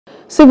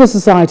Civil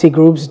society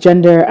groups,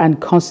 Gender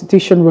and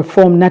Constitution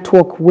Reform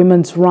Network,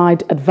 Women's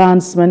Right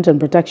Advancement and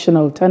Protection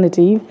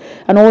Alternative,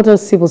 and other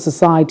civil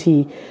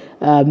society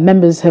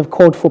members have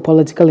called for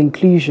political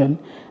inclusion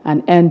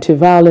and end to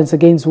violence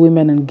against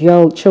women and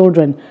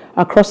children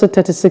across the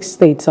 36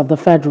 states of the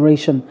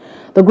Federation.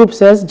 The group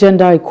says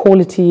gender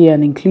equality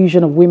and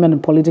inclusion of women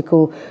in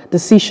political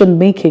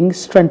decision-making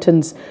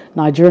strengthens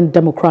Nigerian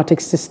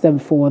democratic system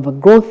for the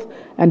growth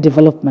and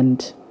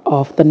development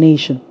of the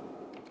nation.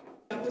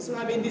 Also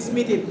having this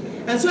meeting,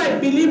 and so I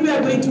believe we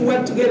are going to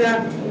work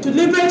together to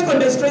leverage on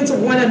the strengths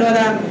of one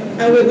another,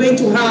 and we're going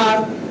to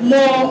have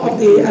more of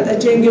the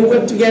Atachenge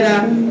work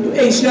together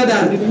to ensure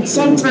that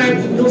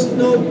sometime,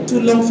 not too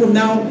long from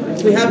now,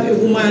 we have a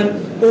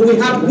woman or we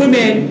have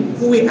women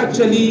who will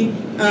actually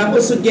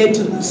also get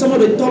to some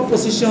of the top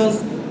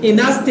positions in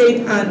our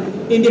state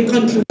and in the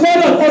country.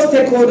 Call on all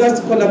stakeholders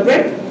to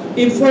collaborate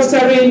in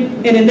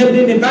fostering an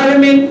enabling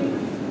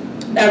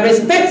environment that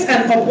respects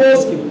and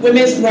upholds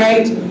women's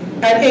rights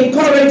and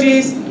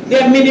encourages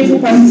their meaningful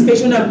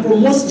participation and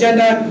promotes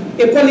gender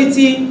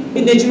equality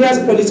in Nigeria's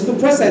political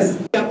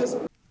process.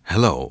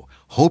 Hello,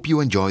 hope you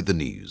enjoyed the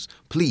news.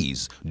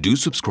 Please do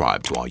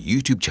subscribe to our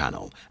YouTube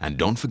channel and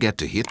don't forget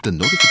to hit the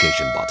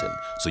notification button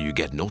so you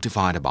get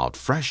notified about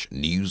fresh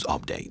news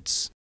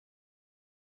updates.